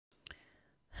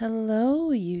Hello,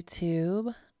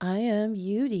 YouTube. I am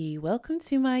Yudi. Welcome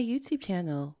to my YouTube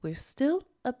channel. We're still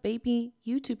a baby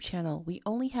YouTube channel. We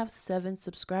only have 7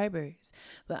 subscribers,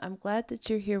 but I'm glad that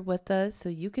you're here with us so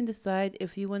you can decide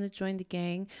if you want to join the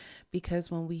gang,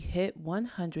 because when we hit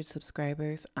 100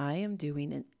 subscribers, I am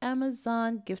doing an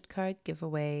Amazon gift card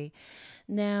giveaway.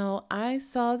 Now, I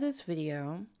saw this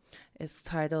video. It's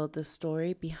titled The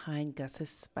Story Behind Gus's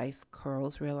Spice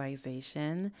Curls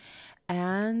Realization.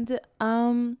 And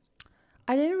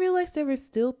I didn't realize there were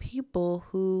still people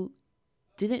who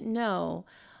didn't know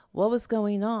what was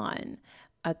going on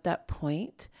at that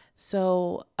point.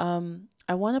 So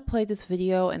I want to play this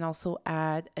video and also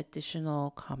add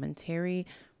additional commentary.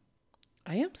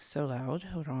 I am so loud.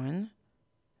 Hold on.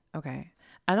 Okay.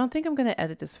 I don't think I'm going to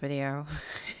edit this video.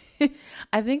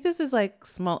 I think this is like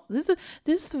small.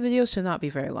 This video should not be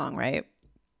very long, right?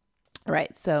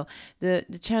 Right. So the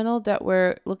channel that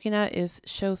we're looking at is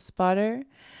Show Spotter.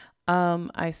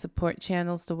 I support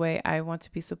channels the way I want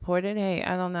to be supported. Hey,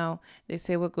 I don't know. They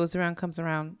say what goes around comes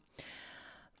around.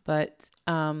 But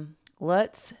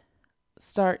let's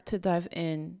start to dive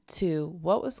into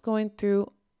what was going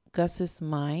through Gus's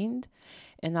mind,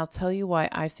 and I'll tell you why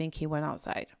I think he went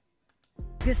outside.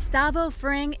 Gustavo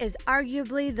Fring is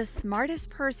arguably the smartest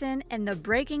person in the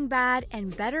Breaking Bad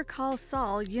and Better Call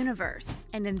Saul universe.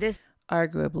 And in this...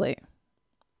 Arguably.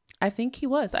 I think he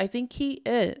was. I think he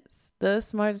is the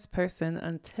smartest person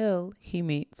until he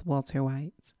meets Walter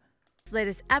White.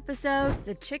 Latest episode,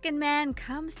 the Chicken Man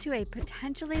comes to a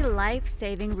potentially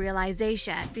life-saving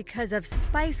realization because of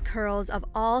spice curls of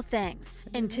all things.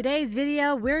 In today's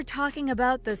video, we're talking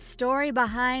about the story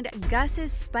behind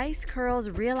Gus's spice curls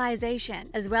realization,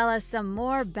 as well as some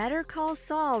more Better Call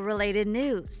Saul related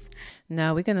news.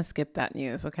 No, we're gonna skip that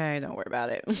news, okay? Don't worry about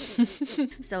it.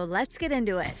 So let's get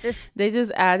into it. They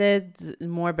just added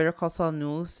more Better Call Saul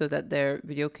news so that their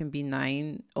video can be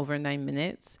over 9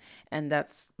 minutes, and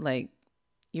that's like,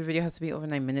 your video has to be over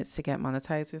 9 minutes to get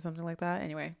monetized or something like that.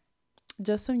 Anyway,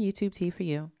 just some YouTube tea for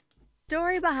you.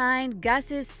 Story behind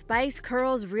Gus's spice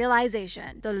curls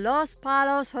realization. The Los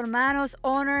Palos Hermanos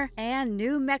owner and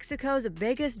New Mexico's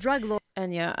biggest drug lord.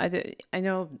 And yeah, I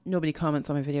know nobody comments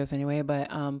on my videos anyway, but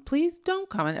please don't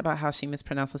comment about how she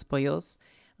mispronounces pollos.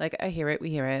 Like, I hear it, we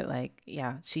hear it. Like,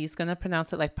 yeah, she's gonna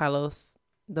pronounce it like palos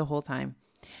the whole time.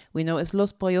 We know it's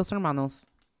Los Pollos Hermanos.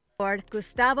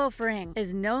 Gustavo Fring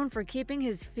is known for keeping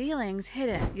his feelings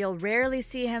hidden. You'll rarely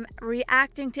see him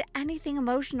reacting to anything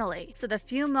emotionally, so the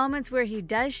few moments where he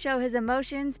does show his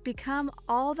emotions become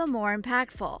all the more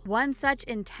impactful. One such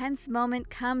intense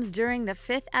moment comes during the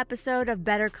 5th episode of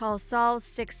Better Call Saul's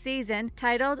 6th season,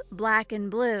 titled Black and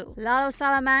Blue. Lalo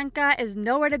Salamanca is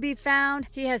nowhere to be found.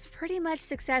 He has pretty much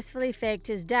successfully faked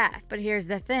his death. But here's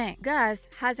the thing, Gus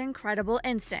has incredible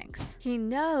instincts. He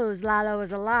knows Lalo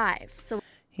is alive, so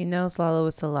he knows Lalo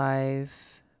is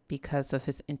alive because of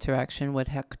his interaction with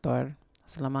Hector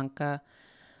Salamanca.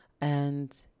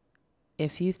 And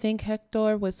if you think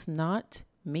Hector was not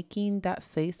making that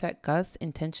face at Gus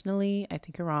intentionally, I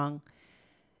think you're wrong.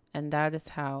 And that is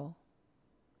how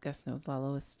Gus knows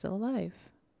Lalo is still alive.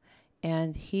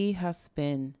 And he has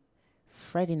been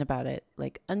fretting about it,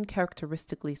 like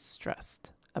uncharacteristically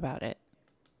stressed about it.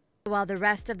 While the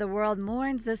rest of the world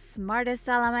mourns the smartest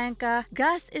Salamanca,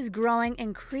 Gus is growing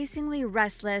increasingly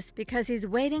restless because he's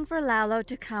waiting for Lalo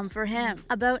to come for him.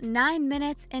 About 9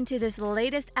 minutes into this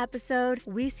latest episode,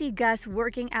 we see Gus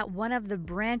working at one of the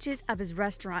branches of his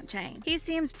restaurant chain. He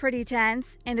seems pretty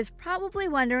tense and is probably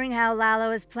wondering how Lalo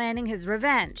is planning his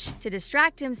revenge. To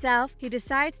distract himself, he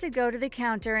decides to go to the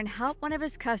counter and help one of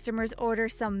his customers order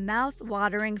some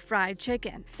mouth-watering fried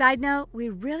chicken. Side note, we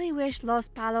really wish Los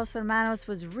Palos Hermanos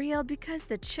was real because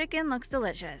the chicken looks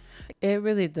delicious. It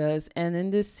really does. And in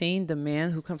this scene, the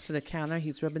man who comes to the counter,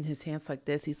 he's rubbing his hands like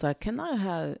this. He's like, can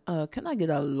I get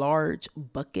a large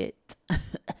bucket?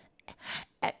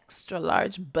 Extra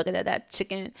large bucket of that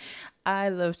chicken. I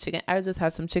love chicken. I just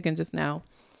had some chicken just now.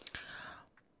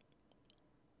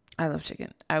 I love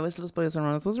chicken. I wish Los Pollos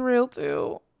Hermanos was real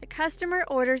too. The customer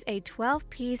orders a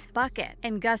 12-piece bucket,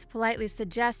 and Gus politely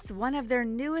suggests one of their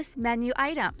newest menu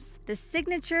items, the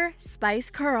signature spice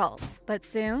curls. But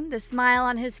soon, the smile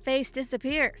on his face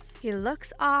disappears. He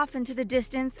looks off into the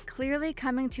distance, clearly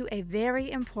coming to a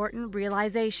very important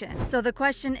realization. So the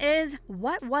question is,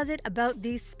 what was it about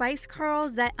these spice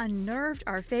curls that unnerved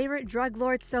our favorite drug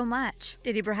lord so much?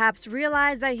 Did he perhaps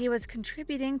realize that he was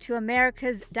contributing to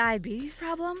America's diabetes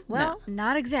problem? Well, no.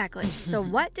 Not exactly. So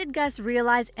what did Gus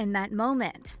realize in that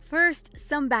moment. First,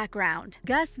 some background.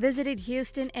 Gus visited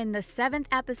Houston in the 7th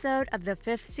episode of the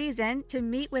 5th season to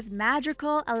meet with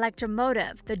Magical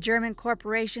Electromotive, the German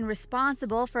corporation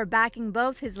responsible for backing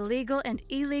both his legal and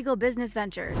illegal business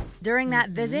ventures. During that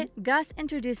visit, Gus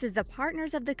introduces the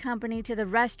partners of the company to the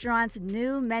restaurant's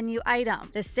new menu item,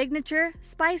 the signature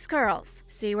Spice Curls.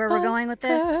 See where we're going with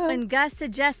this? When Gus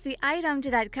suggests the item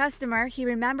to that customer, he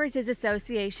remembers his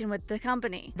association with the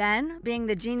company. Then, being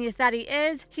the genius that he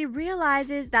is, he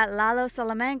realizes that Lalo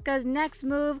Salamanca's next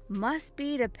move must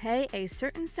be to pay a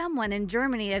certain someone in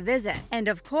Germany a visit. And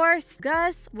of course,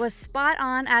 Gus was spot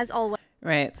on as always.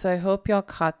 Right, so I hope y'all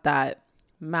caught that.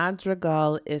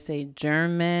 Madrigal is a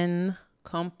German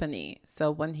company.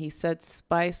 So when he said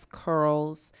Spice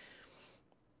Curls,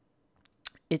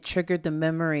 it triggered the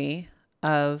memory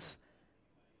of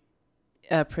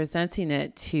presenting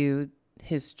it to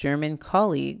his German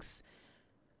colleagues.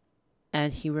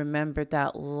 And he remembered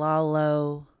that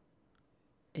Lalo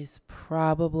is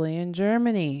probably in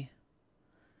Germany.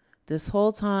 This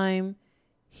whole time,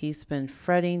 he's been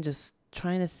fretting, just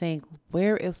trying to think,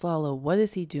 where is Lalo? What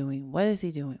is he doing? What is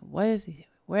he doing? What is he doing?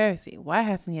 Where is he? Why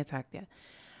hasn't he attacked yet?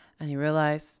 And he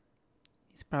realized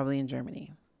he's probably in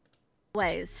Germany.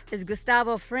 Is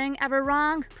Gustavo Fring ever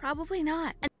wrong? Probably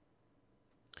not.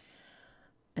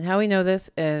 And how we know this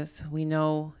is we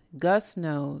know Gus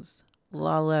knows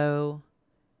Lalo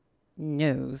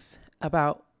knows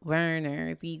about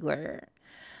Werner Ziegler,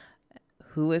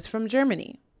 who is from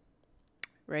Germany,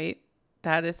 right?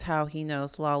 That is how he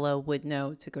knows Lalo would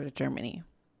know to go to Germany.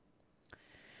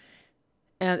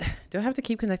 And don't have to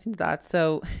keep connecting the dots.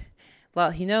 So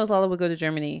he knows Lalo would go to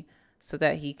Germany so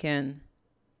that he can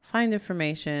find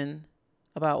information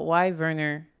about why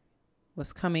Werner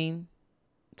was coming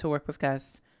to work with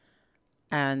Gus.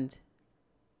 And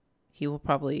he will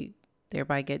probably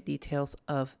thereby get details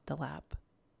of the lab.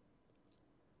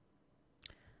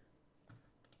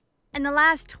 In the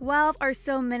last 12 or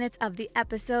so minutes of the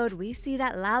episode, we see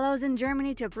that Lalo's in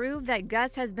Germany to prove that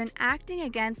Gus has been acting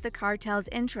against the cartel's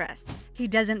interests. He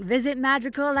doesn't visit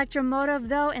Magical Electromotive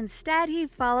though, instead he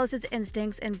follows his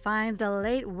instincts and finds the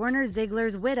late Werner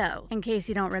Ziegler's widow. In case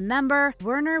you don't remember,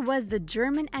 Werner was the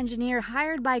German engineer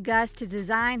hired by Gus to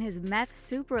design his meth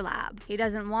super lab. He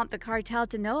doesn't want the cartel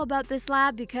to know about this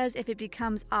lab because if it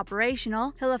becomes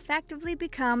operational, he'll effectively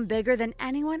become bigger than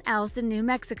anyone else in New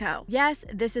Mexico. Yes,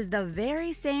 this is the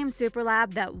very same super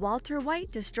lab that Walter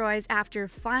White destroys after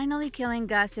finally killing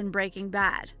Gus in Breaking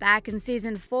Bad. Back in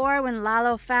season 4, when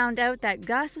Lalo found out that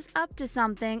Gus was up to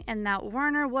something and that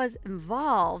Werner was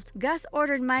involved, Gus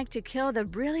ordered Mike to kill the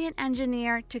brilliant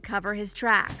engineer to cover his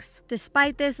tracks.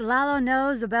 Despite this, Lalo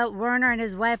knows about Werner and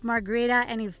his wife Margarita,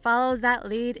 and he follows that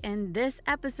lead in this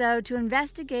episode to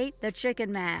investigate the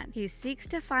Chicken Man. He seeks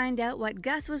to find out what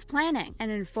Gus was planning and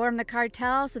inform the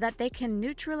cartel so that they can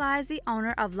neutralize the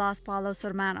owner of Los Palos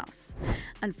Hermanos.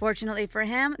 Unfortunately for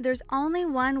him, there's only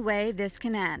one way this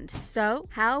can end. So,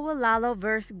 how will Lalo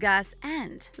vs. Gus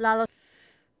end?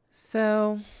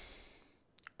 So,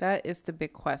 that is the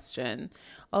big question.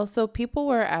 Also, people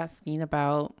were asking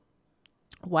about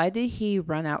why did he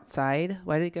run outside?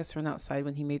 Why did Gus run outside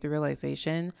when he made the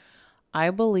realization?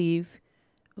 I believe,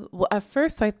 well, at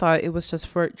first I thought it was just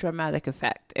for dramatic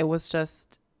effect. It was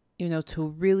just, to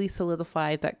really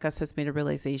solidify that Gus has made a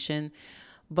realization.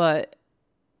 But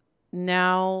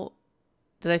now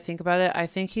that I think about it, I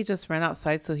think he just ran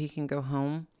outside so he can go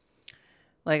home.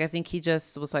 Like, I think he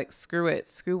just was like, screw it,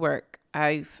 screw work.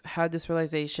 I've had this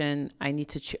realization. I need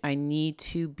to go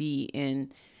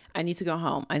home. I need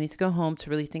to go home to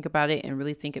really think about it and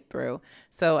really think it through.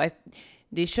 So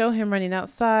they show him running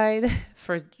outside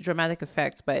for dramatic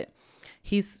effect, but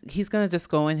he's going to just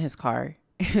go in his car.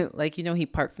 Like, he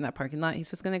parks in that parking lot.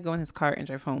 He's just going to go in his car and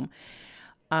drive home.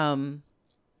 And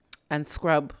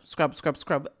scrub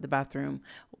the bathroom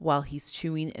while he's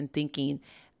chewing and thinking.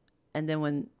 And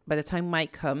then by the time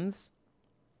Mike comes,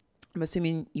 I'm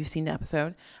assuming you've seen the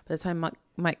episode. By the time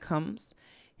Mike comes,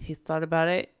 he's thought about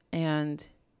it. And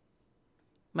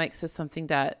Mike says something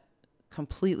that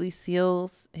completely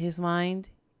seals his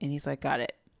mind. And he's like, got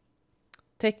it.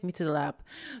 Take me to the lab.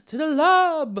 To the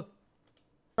lab!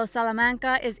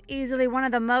 Salamanca is easily one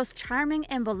of the most charming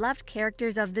and beloved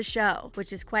characters of the show,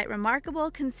 which is quite remarkable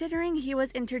considering he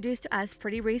was introduced to us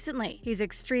pretty recently. He's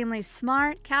extremely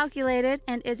smart, calculated,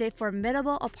 and is a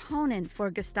formidable opponent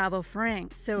for Gustavo Fring.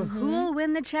 So who will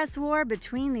win the chess war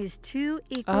between these two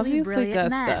equally Obviously, brilliant Gus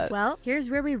men? does. Well,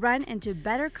 here's where we run into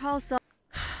Better Call Saul.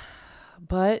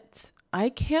 But I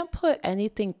can't put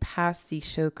anything past these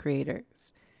show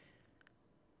creators.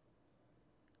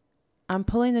 I'm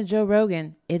pulling a Joe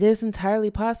Rogan. It is entirely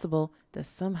possible that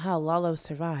somehow Lalo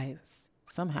survives.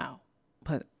 Somehow.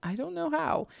 But I don't know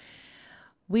how.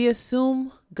 We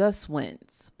assume Gus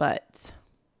wins, but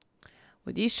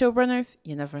with these showrunners,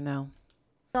 you never know.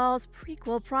 Saul's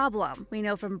prequel problem. We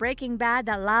know from Breaking Bad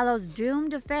that Lalo's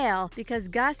doomed to fail because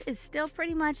Gus is still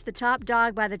pretty much the top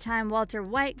dog by the time Walter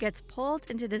White gets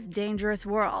pulled into this dangerous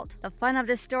world. The fun of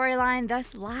this storyline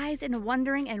thus lies in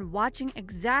wondering and watching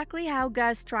exactly how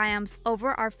Gus triumphs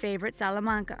over our favorite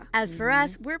Salamanca. As for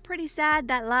us, we're pretty sad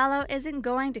that Lalo isn't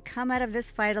going to come out of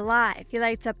this fight alive. He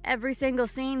lights up every single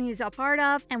scene he's a part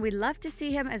of, and we'd love to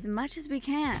see him as much as we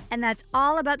can. And that's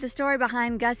all about the story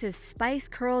behind Gus's Spice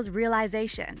Curls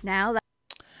realization.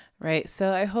 Right,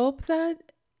 so I hope that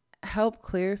helped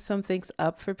clear some things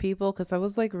up for people, because I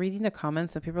was like reading the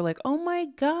comments and people were like, oh my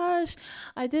gosh,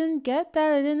 I didn't get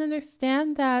that, I didn't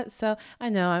understand that. So I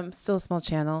know I'm still a small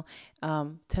channel,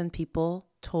 10 people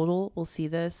total will see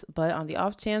this, but on the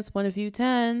off chance one of you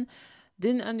 10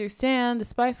 didn't understand the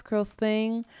Spice Girls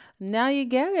thing, now you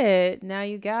get it, now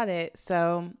you got it.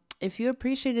 So if you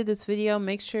appreciated this video,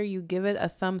 make sure you give it a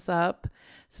thumbs up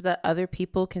so that other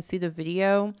people can see the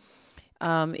video.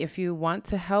 If you want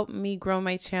to help me grow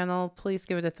my channel, please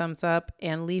give it a thumbs up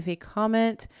and leave a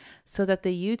comment so that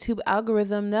the YouTube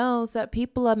algorithm knows that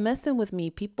people are messing with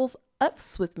me, people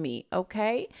ups with me,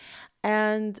 okay?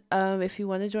 And if you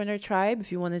want to join our tribe,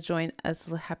 if you want to join us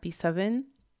Happy 7,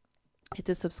 hit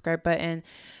the subscribe button.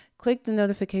 Click the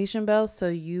notification bell so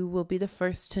you will be the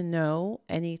first to know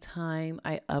anytime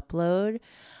I upload.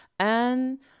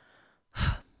 And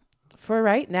for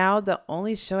right now, the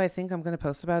only show I think I'm going to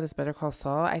post about is Better Call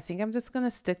Saul. I think I'm just going to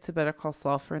stick to Better Call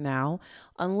Saul for now,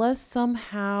 unless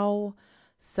somehow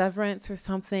Severance or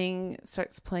something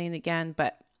starts playing again.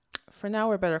 But for now,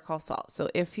 we're Better Call Saul. So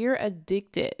if you're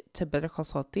addicted to Better Call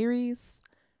Saul theories,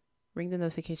 ring the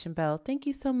notification bell. Thank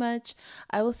you so much.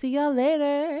 I will see y'all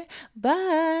later.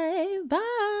 Bye.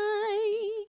 Bye.